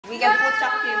We can put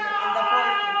Chuck here in the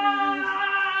fourth.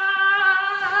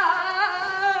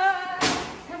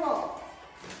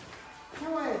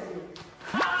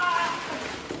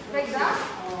 Like that?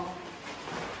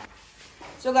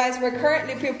 So guys, we're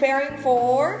currently preparing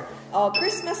for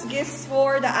Christmas gifts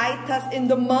for the Aitas in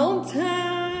the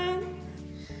mountain.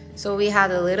 So we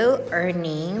had a little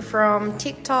earning from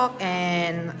TikTok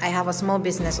and I have a small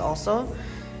business also.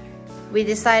 We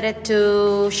decided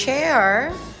to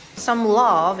share some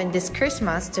love in this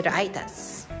Christmas to the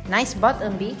Aitas. Nice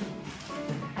button, B.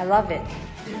 I love it.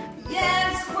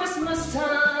 Yes, Christmas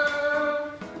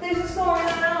time. There's a story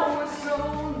that I always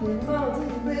told in the mountain.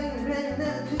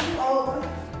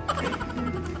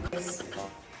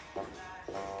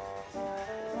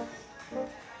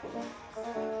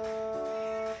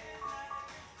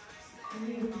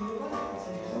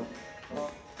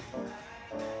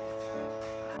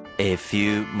 A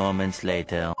few moments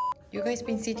later. You guys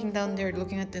been sitting down there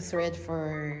looking at the thread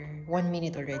for 1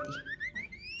 minute already.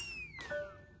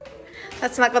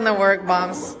 That's not gonna work,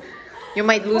 bombs. You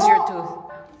might lose your tooth.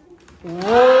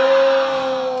 Whoa!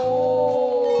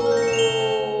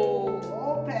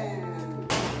 Open.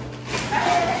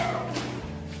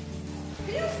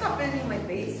 Can you stop bending my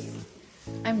face?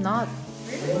 I'm not.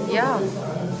 Really? Yeah.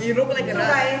 You look like a rat.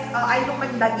 Guys, I look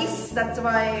like dagis. That's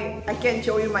why I can't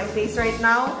show you my face right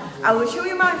now. I will show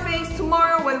you my face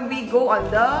tomorrow when we go on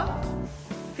the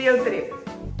field trip.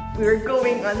 We're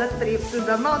going on a trip to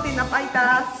the mountain of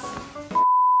Aitas.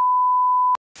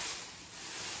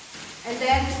 And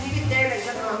then just leave it there like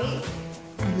that, mommy.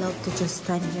 I love to just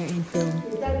stand here and film,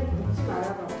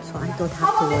 so I don't have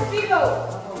How to about work. this video?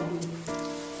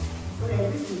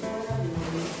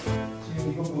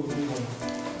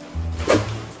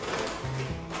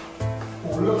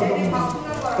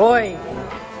 Boy.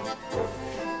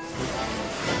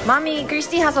 Mommy,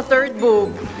 Christy has a third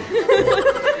boob.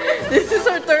 This is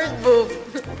her third boob.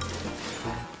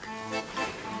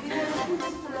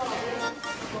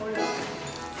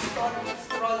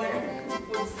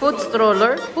 Foot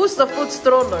stroller? Who's the foot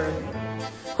stroller?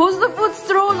 Who's the foot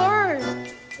stroller?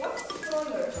 What's the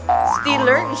stroller?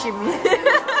 Stealer, is she me?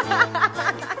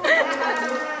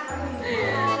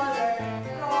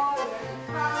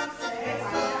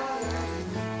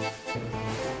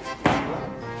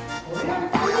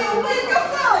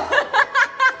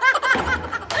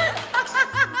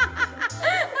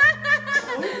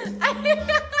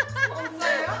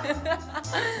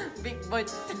 Big butt.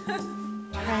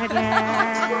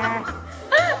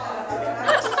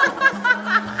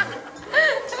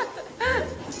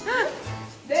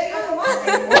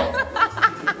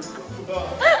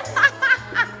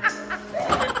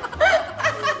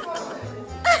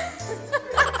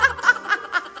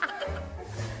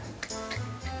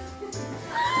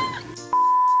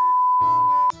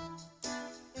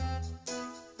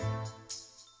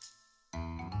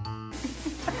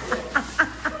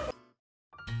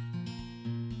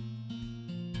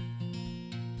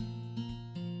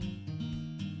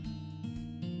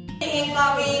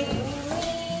 Incoming.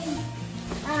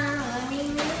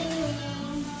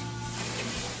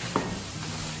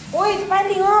 Oh, it's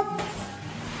piling up.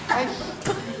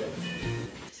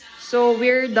 So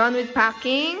we're done with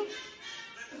packing.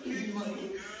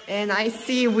 And I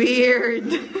see weird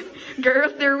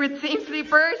girls there with same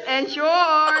slippers and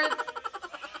shorts.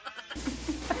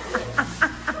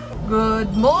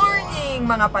 Good morning,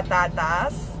 mga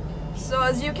patatas. So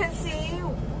as you can see,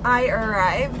 I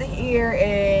arrived here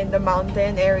in the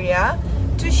mountain area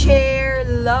to share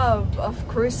love of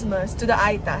Christmas to the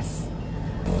Aitas.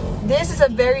 This is a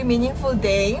very meaningful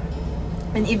day,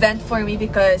 an event for me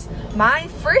because my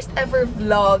first ever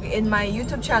vlog in my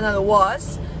YouTube channel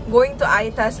was going to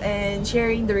Aitas and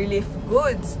sharing the relief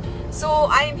goods. So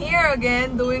I'm here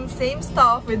again doing same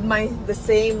stuff with the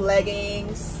same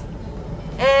leggings.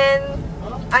 And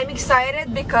I'm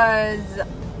excited because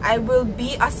I will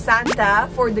be a Santa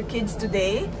for the kids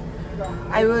today.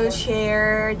 I will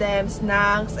share them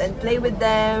snacks and play with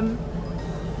them.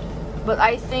 But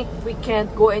I think we can't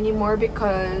go anymore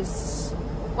because...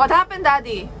 What happened,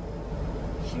 Daddy?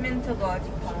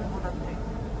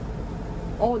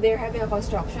 Oh, they're having a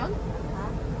construction?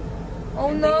 Oh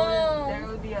and no! There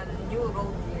will be a new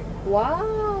road here.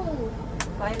 Wow!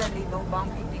 Finally, no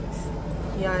bumpy things.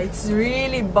 Yeah, it's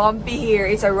really bumpy here.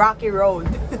 It's a rocky road.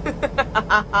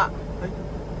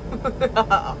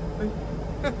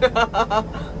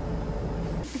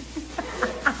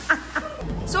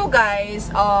 So guys,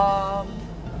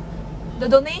 the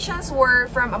donations were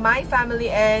from my family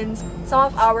and some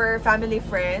of our family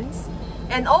friends,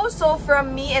 and also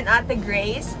from me and Ate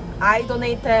Grace. I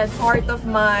donated part of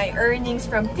my earnings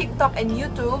from TikTok and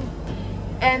YouTube,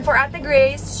 And for Ate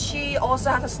Grace, she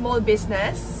also has a small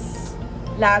business,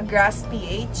 La Grass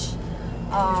PH.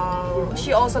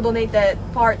 She also donated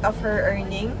part of her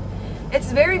earning.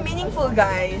 It's very meaningful,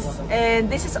 guys, and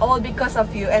this is all because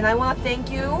of you, and I want to thank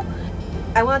you.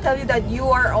 I want to tell you that you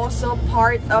are also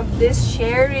part of this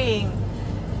sharing.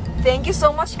 Thank you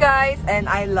so much, guys, and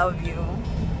I love you.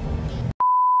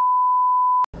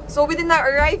 So we did not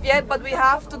arrive yet, but we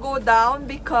have to go down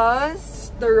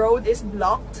because the road is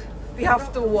blocked. We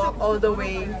have to walk all the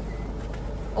way.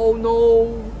 Oh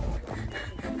no.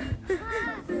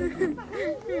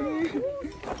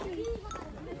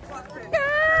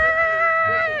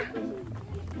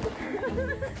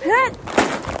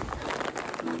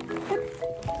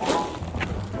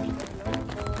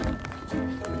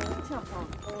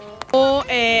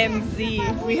 OMG,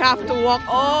 we have to walk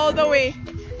all the way.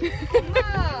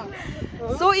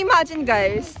 So imagine,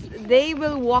 guys, they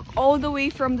will walk all the way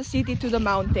from the city to the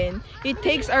mountain. It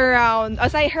takes around,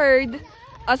 as I heard,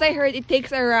 it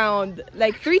takes around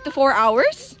like 3 to 4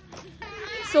 hours.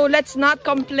 So let's not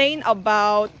complain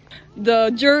about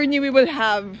the journey we will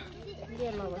have.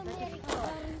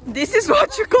 This is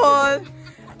what you call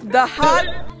the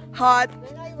hot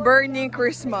burning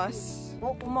Christmas.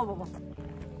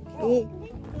 Oh.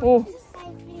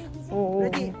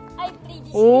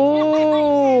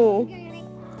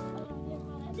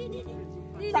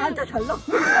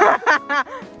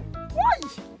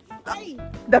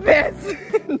 The best.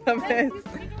 The best.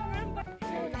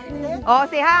 Oh,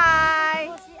 say hi.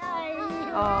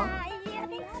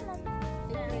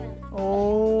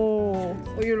 Oh,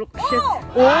 you look shit.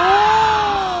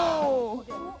 Oh.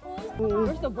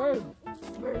 Where's the bird?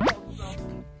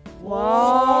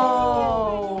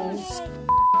 Wow.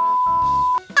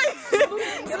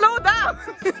 Slow down.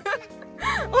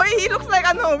 Oh, he looks like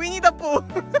Winnie the Pooh.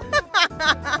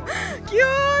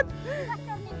 Cute.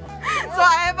 So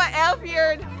I have an elf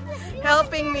here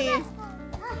helping me.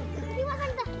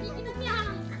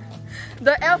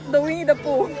 The elf, the Winnie the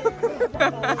Pooh.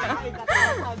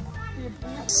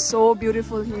 So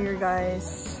beautiful here,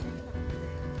 guys.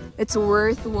 It's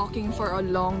worth walking for a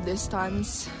long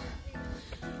distance.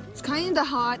 It's kind of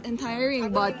hot and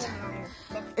tiring, but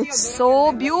it's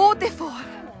so beautiful.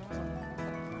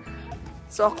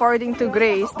 So according to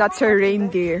Grace, that's her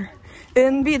reindeer.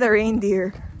 Envy the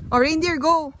reindeer. Oh, reindeer,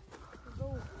 go!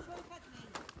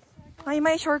 Ay,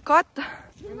 may shortcut.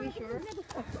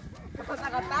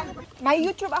 May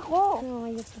YouTube ako.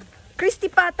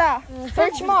 Kristypata.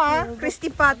 Search mo, ah.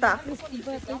 Kristypata.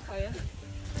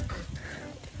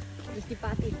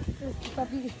 Kristypati.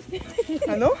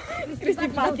 Ano?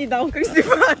 Kristypati daw.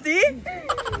 Kristypati?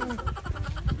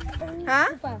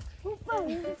 Ha?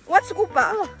 What's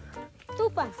kupa?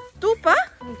 Tupa. Tupa?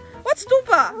 What's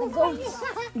tupa? The goat.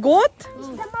 Goat? It's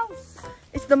the mouse.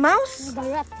 It's the mouse? The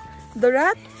rat. The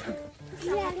rat?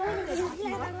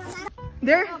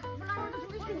 There?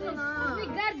 Mini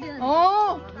garden.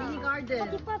 Oh! Mini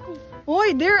garden.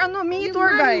 Oy, there, mini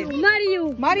tour guide.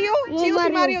 Mario. Mario? Sino si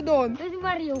Mario doon? There's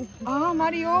Mario. Ah,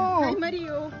 Mario. Hi,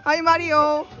 Mario. Hi,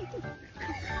 Mario.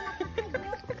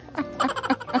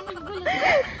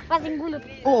 Passing bullet.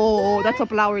 Oh, that's a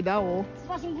flower daw.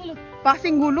 Passing bullet.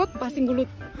 Passing gulot? Passing gulot.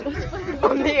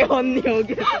 Only,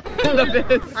 okay. The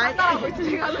best.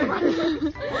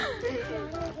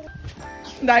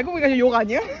 나 알고 보니까 욕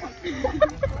아니야?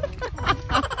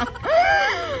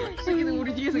 새끼들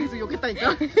우리 뒤에서 계속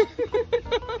욕했다니까.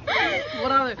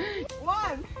 뭐라는?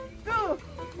 1, 2,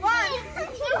 1,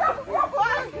 2,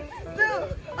 1,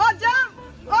 2. Oh, jump!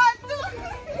 1, 2.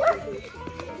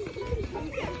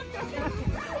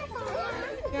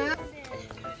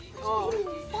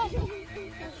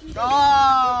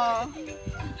 Oh.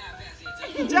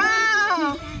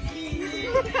 Jump!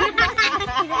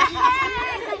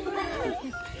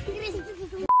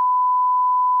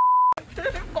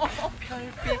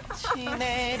 별빛이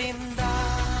내린다.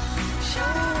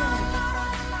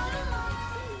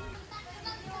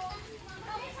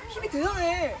 힘이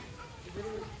대단해.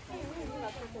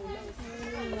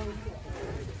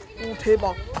 오,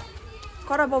 대박.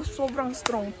 Carabao sobrang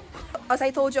strong. As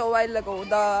I told you a while ago,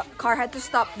 the car had to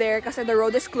stop there because the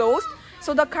road is closed.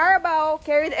 So the Carabao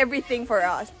carried everything for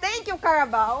us. Thank you,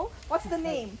 Carabao. What's the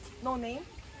name? No name?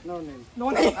 No name. No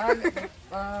name.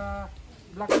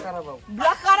 Black Carabao.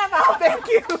 Black Carabao, thank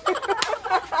you.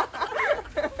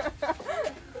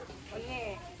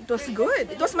 It was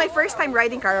good. It was my first time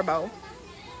riding Carabao.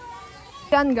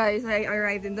 Yan guys, I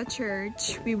arrived in the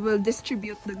church. We will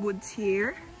distribute the goods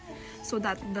here so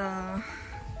that the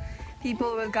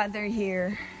people will gather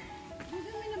here.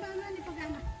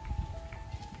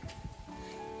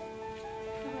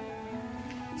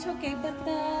 it's okay,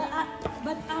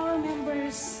 but our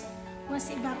members was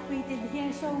evacuated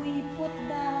here, so we put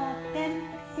the tent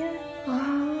here.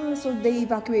 Ah, so they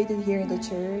evacuated here in the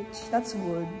church. That's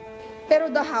good. Pero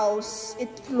the house,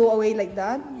 it flew away like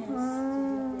that? Yes.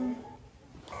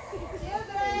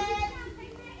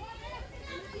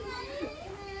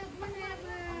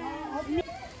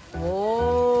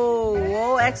 Whoa,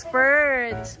 whoa,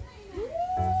 expert.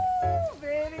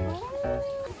 Very good.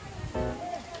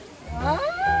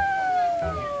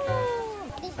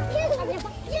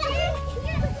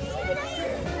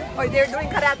 Oh, they're doing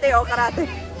karate, oh, karate.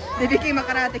 They became a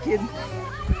karate kid.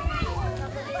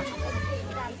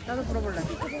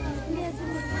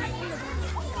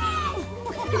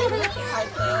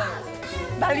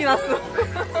 난리 났어.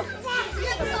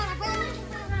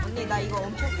 언니, 나 이거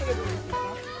엄청 크게 돌릴 수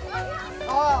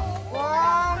있어. 원,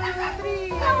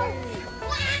 쓰리.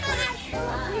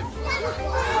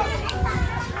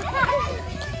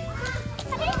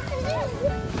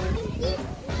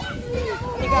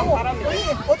 이거 바람이.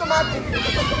 오토마틱.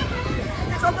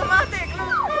 It's automatic.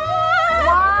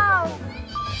 Wow.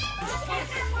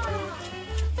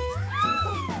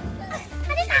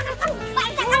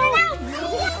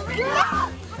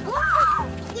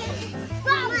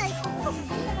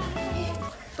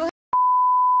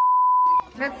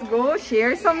 Let's go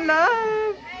share some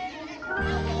love.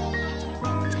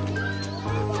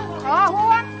 Oh, who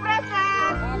wants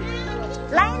present?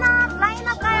 Line up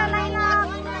kayo, line up.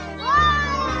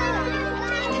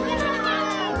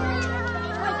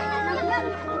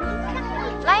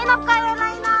 Line up kayo,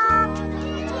 line up.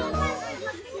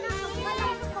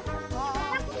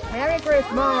 Merry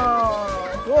Christmas.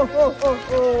 Oh, oh, oh,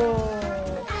 oh.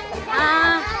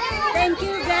 Thank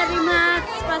you very much,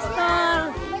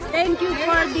 Pastor. Thank you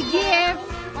for the gift.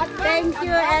 Thank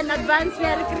you and advance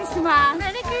Merry Christmas.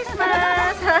 Merry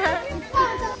Christmas.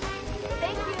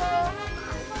 Thank you.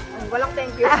 Walang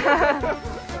thank you.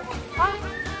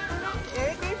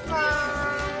 Merry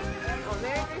Christmas. Oh,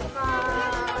 Merry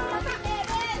Christmas.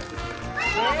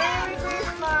 Merry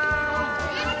Christmas.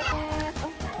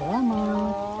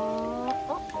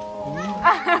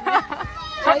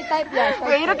 Shoy type yan.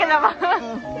 Wait, 이렇게 나봐.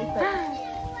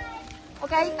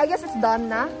 Okay, I guess it's done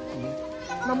na.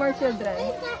 No more children.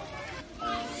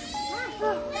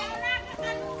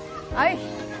 Ay,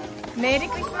 Merry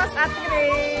Christmas, Ate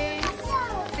Grace.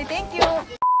 Say thank you.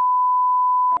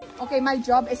 Okay, my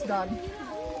job is done.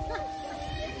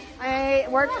 I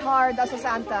worked hard as a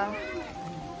Santa.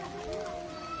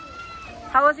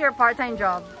 How was your part-time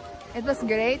job? It was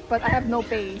great, but I have no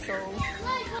pay, so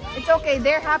it's okay.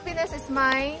 Their happiness is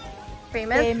my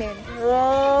payment.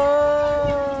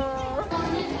 Whoa.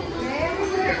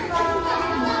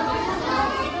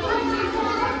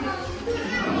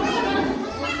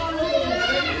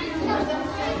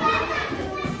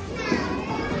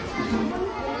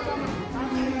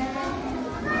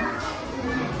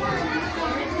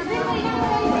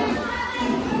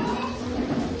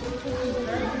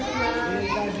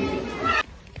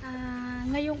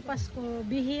 Ngayong Pasko,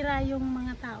 bihira yung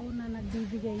mga tao na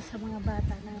nagbibigay sa mga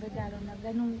bata ng regalo na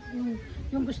ganun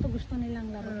yung gusto-gusto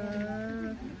nilang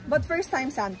laruin. But first time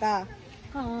Santa.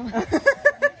 Oo.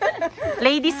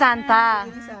 Lady Santa.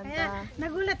 Lady Santa. Kaya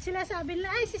nagulat sila, sabi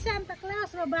nila, ay si Santa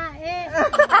Claus, babae.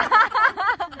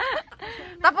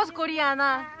 Tapos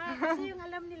Koreana. Kasi yung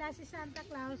alam nila si Santa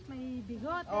Claus may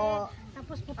bigote, Oh.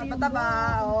 tapos puti yung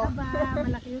Mataba, oh. buhok, mataba,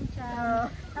 malaki yung tiyan.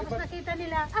 Tapos nakita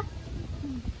nila,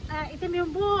 itim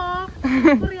yung buhok,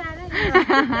 Koreana yun.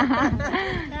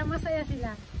 Kaya masaya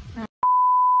sila.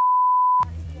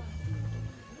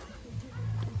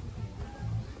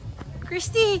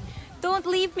 Christy, don't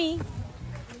leave me.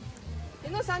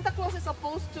 You know, Santa Claus is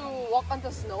supposed to walk on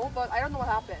the snow, but I don't know what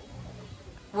happened.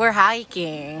 We're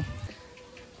hiking.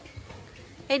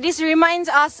 Hey, this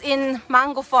reminds us in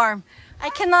Mango Farm.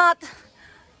 I cannot.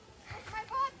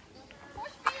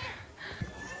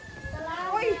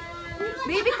 Oy!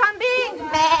 Baby kambing!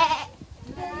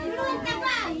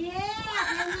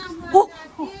 Oh,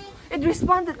 it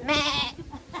responded. Meh.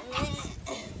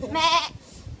 Meh.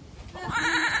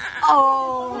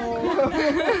 Oh!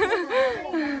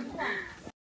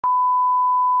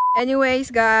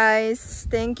 Anyways, guys,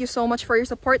 thank you so much for your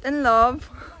support and love.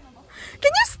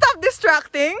 Can you stop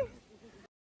distracting?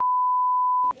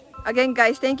 Again,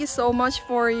 guys, thank you so much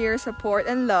for your support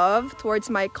and love towards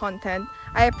my content.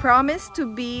 I promise to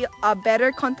be a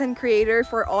better content creator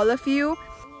for all of you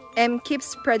and keep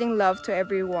spreading love to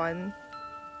everyone.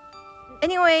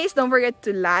 Anyways, don't forget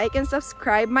to like and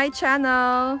subscribe my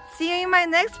channel. See you in my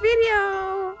next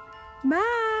video. Bye!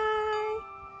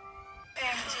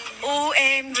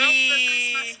 OMG.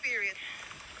 Christmas spirit.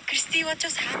 see what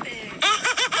just happened.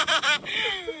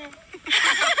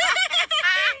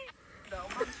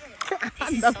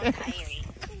 This is so tiring.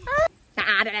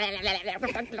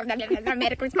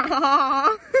 Merry Christmas.